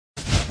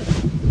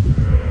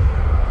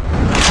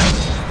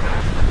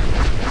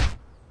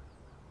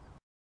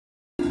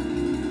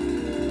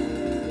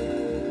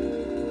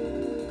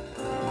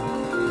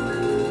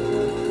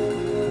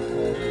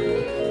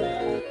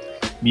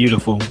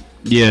Beautiful.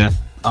 Yeah.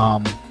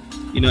 Um,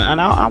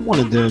 and I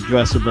wanted to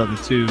address a brother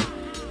too,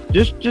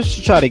 just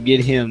to try to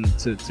get him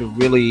to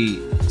really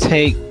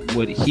take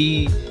what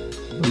he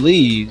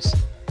believes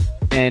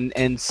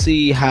and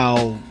see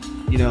how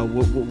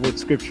what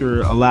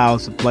scripture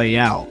allows to play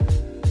out.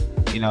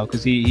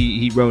 Because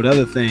he wrote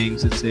other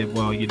things that said,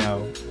 well,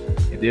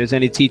 if there's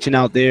any teaching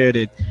out there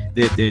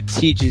that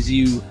teaches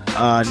you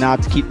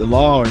not to keep the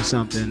law or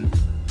something,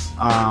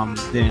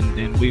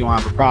 then we gonna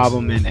have a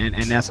problem, and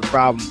that's a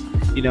problem.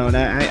 And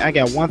I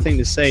got one thing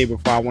to say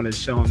before I want to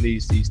show him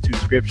these two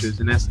scriptures,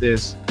 and that's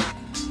this: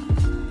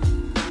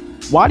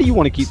 why do you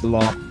want to keep the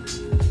law?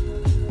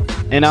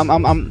 And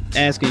I'm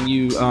asking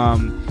you,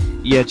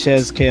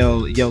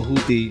 Chezkel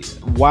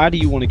Yehuti, why do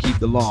you want to keep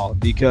the law?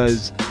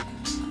 Because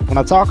when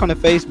I talk on the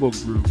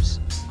Facebook groups,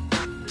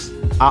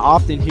 I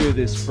often hear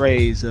this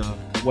phrase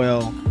of,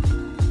 well,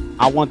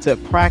 I want to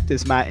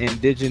practice my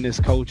indigenous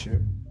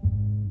culture.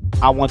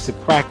 I want to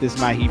practice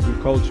my Hebrew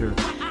culture.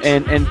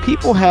 And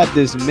people have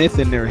this myth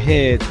in their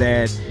head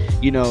that,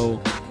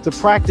 to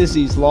practice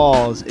these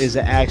laws is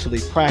to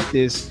actually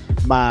practice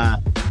my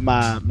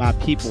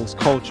people's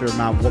culture,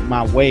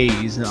 my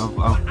ways of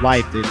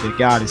life that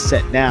God has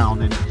set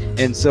down.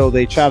 And so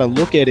they try to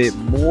look at it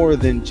more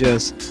than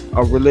just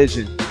a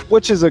religion,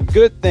 which is a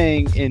good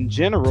thing in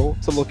general,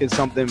 to look at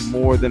something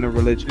more than a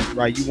religion,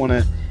 right? You want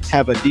to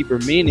have a deeper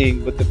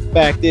meaning, but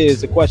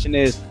the question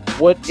is,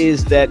 what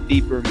is that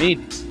deeper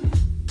meaning?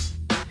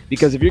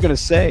 Because if you're going to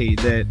say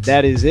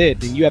that is it,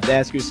 then you have to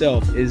ask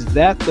yourself, is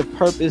that the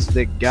purpose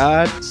that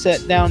God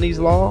set down these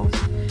laws?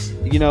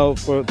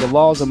 For the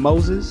laws of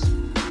Moses,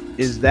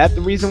 is that the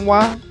reason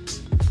why?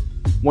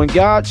 When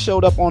God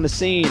showed up on the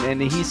scene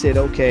and he said,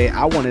 okay,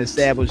 I want to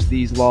establish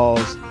these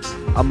laws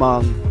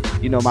among,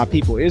 my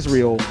people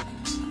Israel,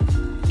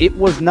 it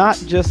was not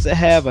just to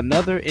have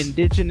another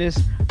indigenous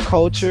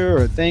culture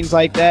or things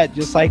like that,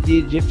 just like the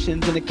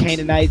Egyptians and the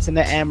Canaanites and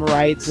the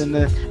Amorites and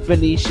the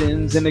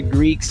Phoenicians and the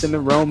Greeks and the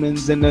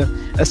Romans and the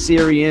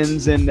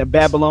Assyrians and the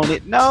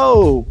Babylonians.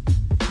 No,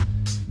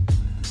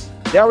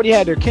 they already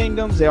had their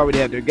kingdoms, they already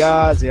had their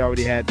gods, they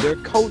already had their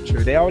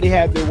culture, they already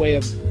had their way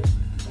of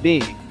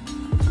being.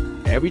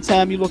 Every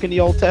time you look in the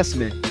Old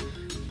Testament,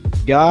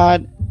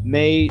 God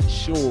made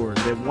sure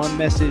that one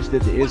message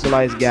that the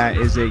Israelites got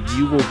is that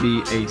you will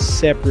be a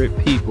separate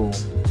people.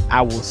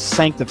 I will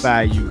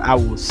sanctify you. I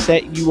will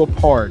set you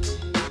apart.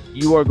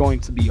 You are going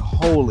to be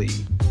holy.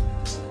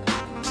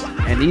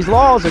 And these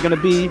laws are going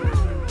to be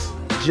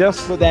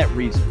just for that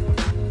reason.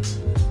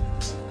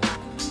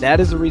 That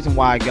is the reason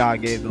why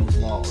God gave those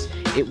laws.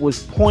 It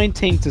was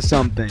pointing to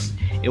something.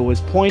 It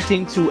was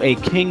pointing to a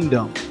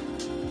kingdom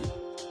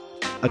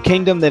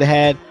that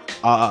had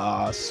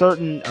a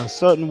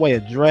certain way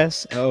of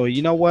dress. Oh,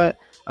 you know what?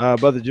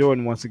 Brother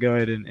Jordan wants to go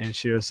ahead and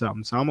share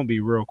something. So I'm going to be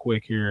real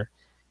quick here.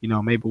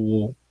 Maybe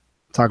we'll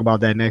talk about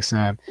that next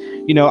time.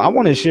 I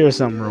want to share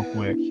something real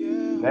quick.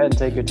 Go ahead and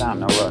take your time,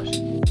 no rush.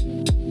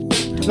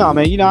 No,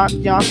 man, I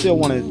still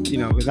want to,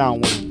 because I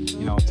don't want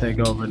to, take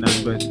over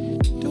nothing, but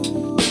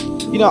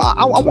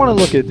I want to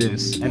look at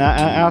this, and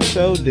I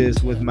showed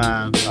this with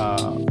my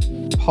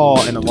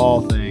Paul and the law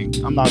thing.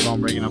 I'm not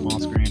gonna bring it up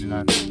on screen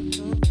tonight.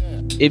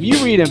 If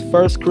you read in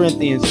 1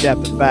 Corinthians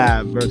chapter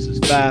 5, verses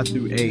 5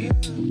 through 8,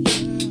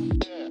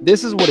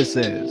 this is what it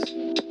says.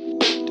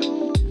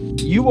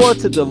 You are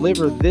to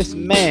deliver this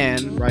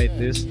man, right?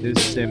 This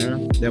sinner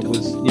that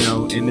was,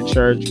 in the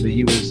church, but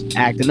he was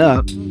acting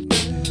up.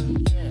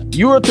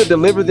 You are to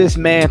deliver this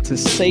man to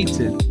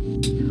Satan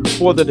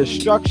for the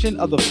destruction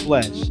of the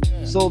flesh,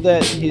 so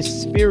that his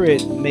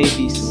spirit may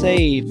be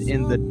saved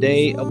in the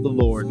day of the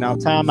Lord. Now,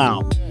 time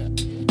out.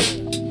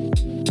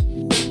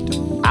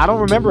 I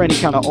don't remember any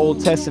kind of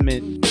Old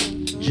Testament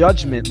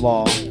judgment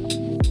law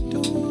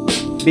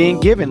being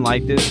given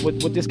like this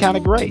with this kind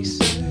of grace.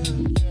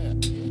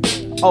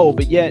 Oh,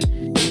 but yet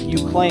you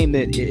claim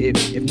that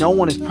if no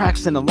one is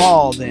practicing the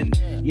law, then,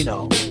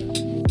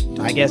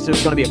 I guess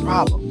there's going to be a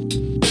problem.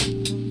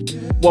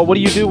 Well, what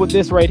do you do with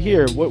this right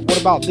here? What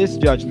about this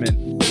judgment,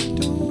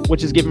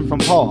 which is given from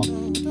Paul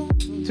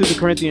to the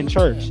Corinthian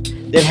church,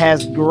 that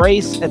has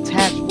grace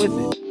attached with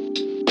it?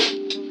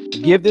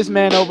 Give this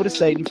man over to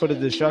Satan for the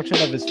destruction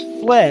of his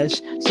flesh,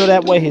 so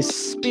that way his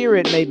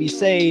spirit may be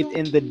saved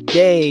in the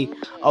day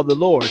of the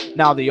Lord.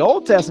 Now, the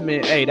Old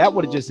Testament, hey, that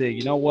would have just said,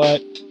 you know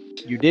what?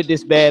 You did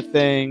this bad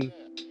thing,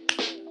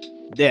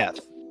 death,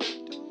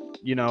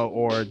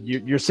 or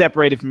you're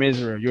separated from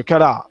Israel, you're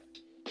cut off.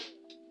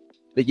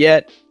 But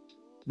yet,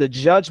 the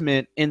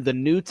judgment in the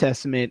New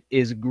Testament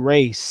is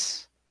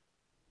grace,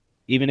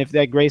 even if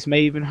that grace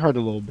may even hurt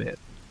a little bit.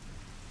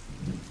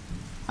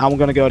 I'm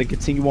going to go ahead and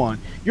continue on.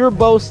 Your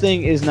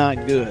boasting is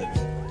not good.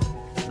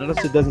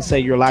 Notice it doesn't say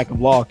your lack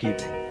of law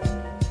keeping.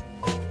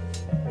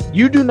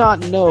 You do not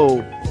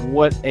know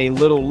what a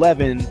little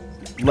leaven.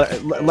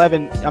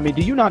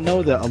 Do you not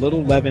know that a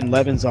little leaven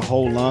leavens a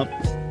whole lump?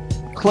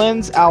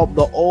 Cleanse out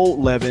the old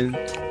leaven,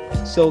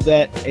 so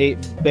that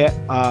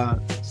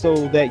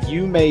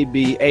you may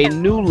be a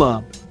new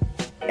lump,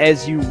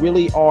 as you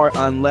really are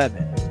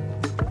unleavened.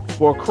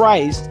 For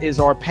Christ is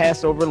our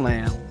Passover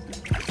lamb,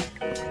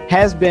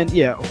 has been,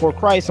 for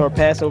Christ our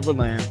Passover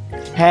lamb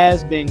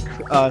has been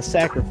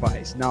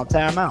sacrificed. Now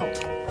time out.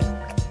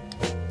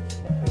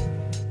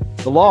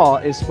 The law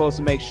is supposed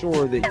to make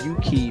sure that you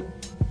keep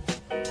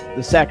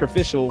the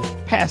sacrificial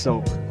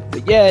Passover,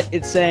 but yet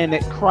it's saying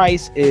that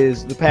Christ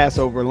is the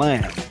Passover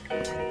lamb.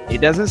 It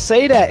doesn't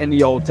say that in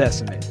the Old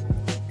Testament.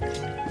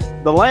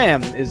 The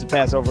lamb is the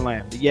Passover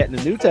lamb, but yet in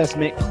the New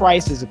Testament,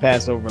 Christ is the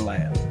Passover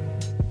lamb.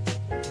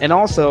 And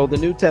also, the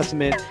New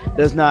Testament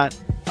does not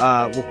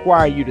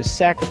require you to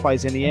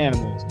sacrifice any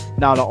animals.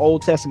 Now, the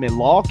Old Testament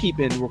law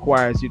keeping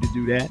requires you to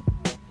do that.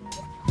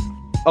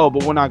 Oh,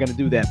 but we're not going to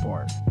do that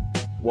part.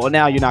 Well,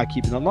 now you're not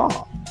keeping the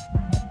law.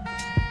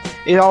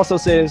 It also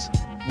says,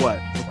 what?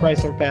 For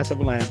Christ our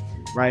Passover lamb,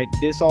 right?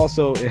 This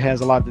also, it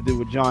has a lot to do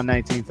with John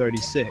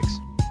 19:36.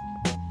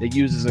 It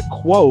uses a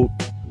quote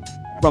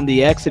from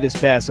the Exodus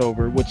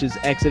Passover, which is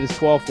Exodus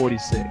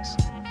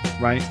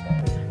 12:46, right?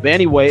 But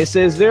anyway, it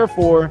says,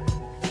 therefore,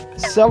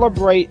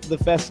 celebrate the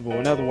festival.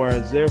 In other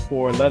words,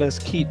 therefore, let us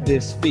keep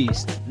this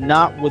feast,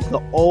 not with the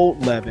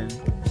old leaven,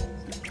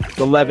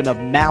 the leaven of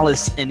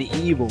malice and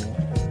evil,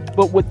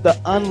 but with the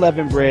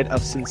unleavened bread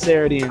of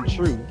sincerity and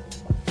truth.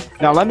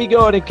 Now, let me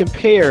go ahead and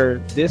compare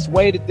this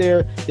way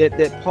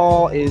that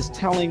Paul is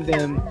telling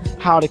them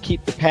how to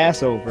keep the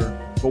Passover.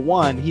 For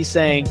one, he's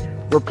saying,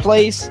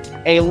 replace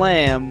a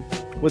lamb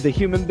with a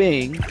human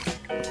being,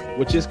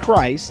 which is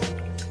Christ,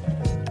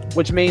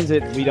 which means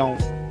that we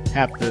don't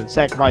have to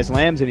sacrifice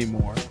lambs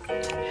anymore.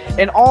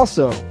 And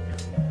also,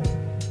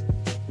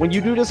 when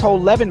you do this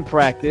whole leaven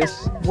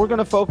practice, we're going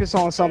to focus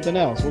on something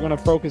else. We're going to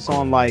focus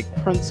on like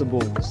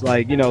principles,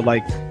 like,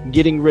 like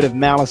getting rid of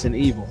malice and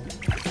evil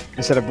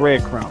instead of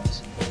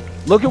breadcrumbs.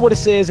 Look at what it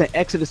says in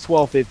Exodus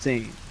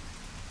 12:15.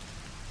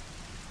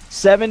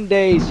 7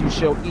 days you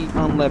shall eat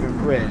unleavened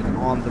bread.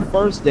 On the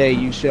first day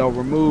you shall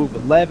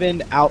remove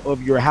leaven out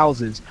of your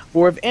houses.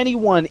 For if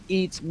anyone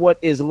eats what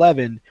is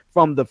leavened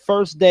from the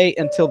first day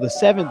until the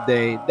seventh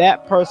day,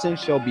 that person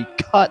shall be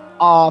cut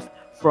off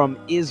from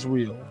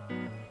Israel.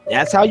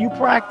 That's how you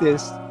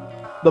practice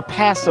the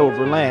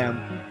Passover lamb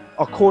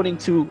according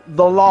to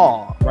the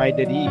law, right?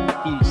 That he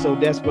so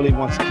desperately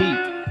wants to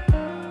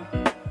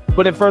keep.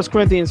 But in 1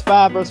 Corinthians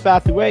 5, verse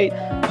 5 through 8,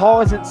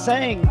 Paul isn't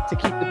saying to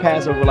keep the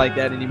Passover like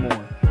that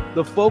anymore.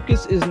 The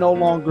focus is no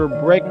longer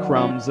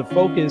breadcrumbs. The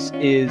focus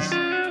is,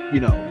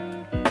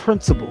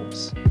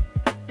 principles,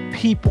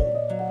 people,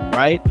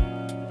 right?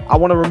 I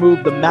want to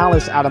remove the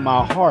malice out of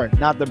my heart,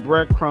 not the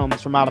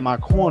breadcrumbs from out of my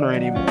corner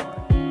anymore.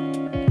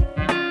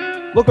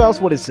 Look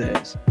else what it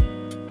says.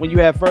 When you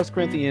have 1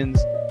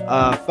 Corinthians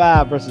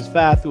 5, verses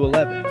 5 through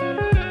 11.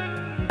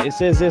 It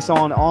says this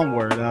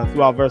onward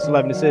throughout verse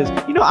 11. It says,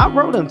 I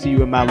wrote unto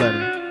you in my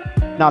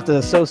letter not to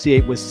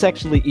associate with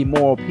sexually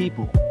immoral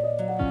people.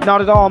 Not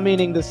at all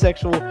meaning the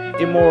sexual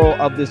immoral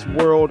of this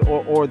world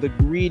or the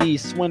greedy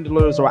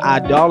swindlers or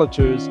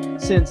idolaters,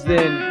 since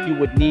then you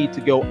would need to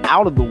go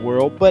out of the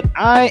world. But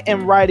I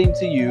am writing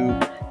to you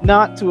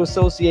not to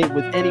associate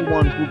with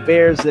anyone who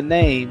bears the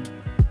name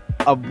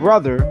of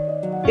brother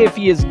if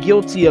he is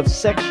guilty of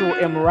sexual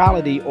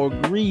immorality or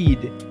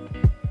greed,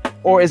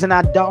 or is an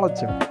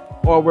idolater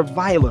or a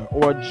reviler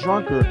or a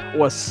drunkard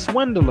or a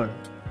swindler,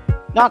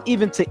 not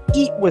even to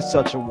eat with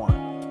such a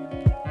one.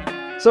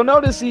 So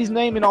notice he's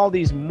naming all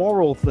these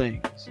moral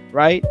things,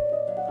 right?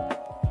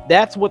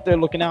 That's what they're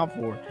looking out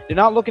for. They're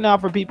not looking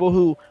out for people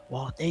who,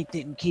 they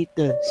didn't keep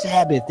the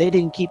Sabbath. They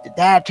didn't keep the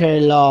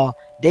dietary law.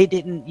 They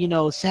didn't,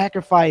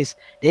 sacrifice.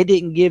 They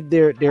didn't give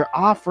their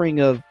offering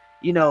of,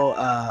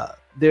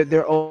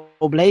 their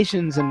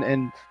oblations,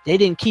 and they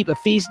didn't keep a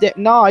feast day.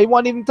 No, he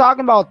wasn't even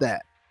talking about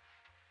that.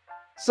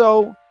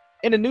 So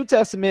in the New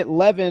Testament,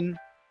 leaven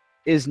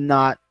is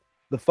not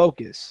the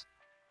focus,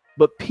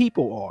 but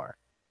people are.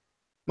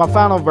 My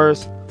final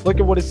verse, look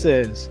at what it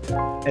says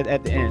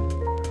at the end.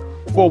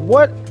 For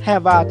what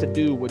have I to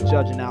do with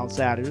judging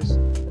outsiders?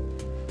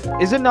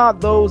 Is it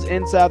not those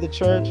inside the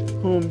church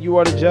whom you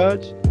are to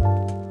judge?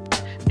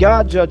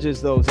 God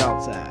judges those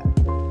outside.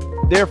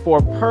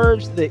 Therefore,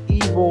 purge the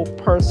evil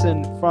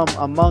person from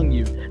among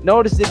you.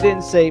 Notice it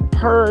didn't say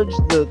purge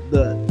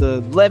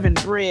the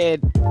leavened bread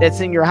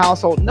that's in your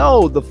household.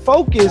 No, the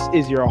focus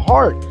is your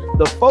heart.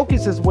 The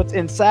focus is what's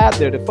inside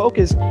there. The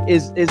focus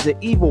is the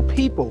evil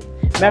people.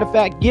 Matter of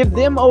fact, give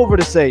them over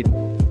to Satan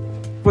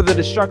for the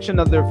destruction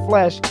of their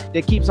flesh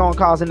that keeps on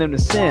causing them to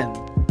sin,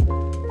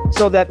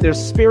 so that their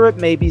spirit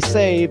may be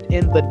saved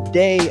in the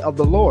day of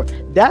the Lord.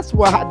 That's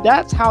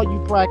how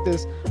you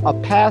practice a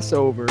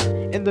Passover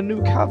in the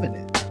new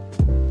covenant.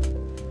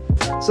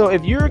 So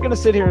if you're going to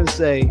sit here and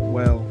say,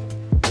 well,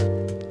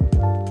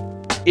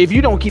 if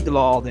you don't keep the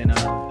law, then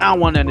I don't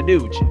want nothing to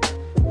do with you.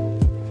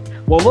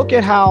 Well, look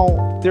at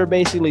how they're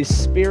basically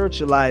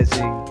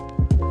spiritualizing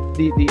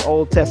the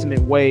Old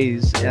Testament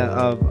ways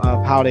of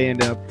how they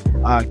end up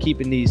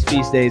keeping these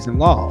feast days and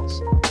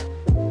laws.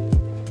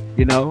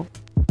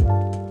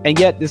 And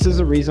yet this is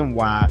a reason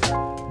why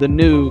the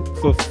new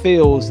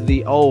fulfills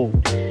the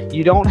old.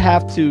 You don't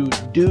have to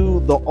do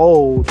the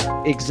old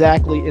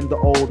exactly in the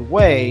old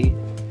way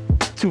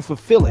to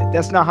fulfill it.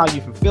 That's not how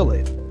you fulfill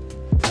it.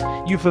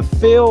 You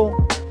fulfill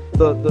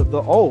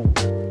the old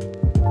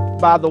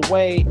by the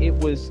way it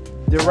was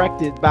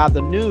directed by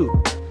the new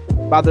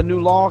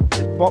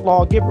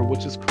lawgiver,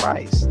 which is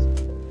Christ.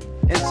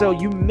 And so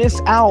you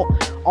miss out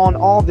on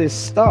all this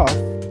stuff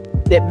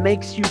that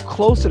makes you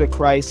closer to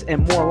Christ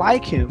and more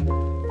like him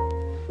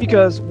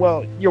because,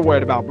 well, you're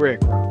worried about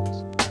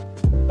breadcrumbs.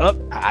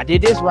 I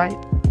did this right.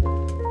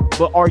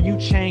 But are you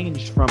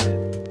changed from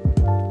it?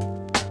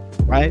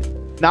 Right?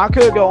 Now, I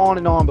could go on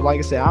and on, but like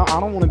I said, I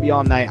don't want to be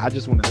all night. I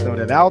just want to throw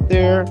that out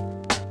there.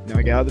 You know,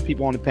 I got other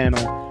people on the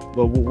panel,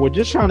 but we're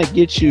just trying to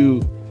get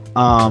you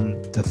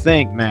to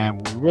think, man.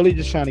 We're really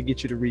just trying to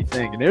get you to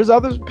rethink. And there's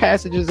other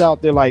passages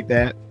out there like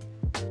that.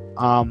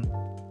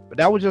 But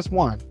that was just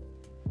one.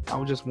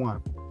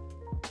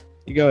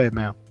 You go ahead,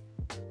 man.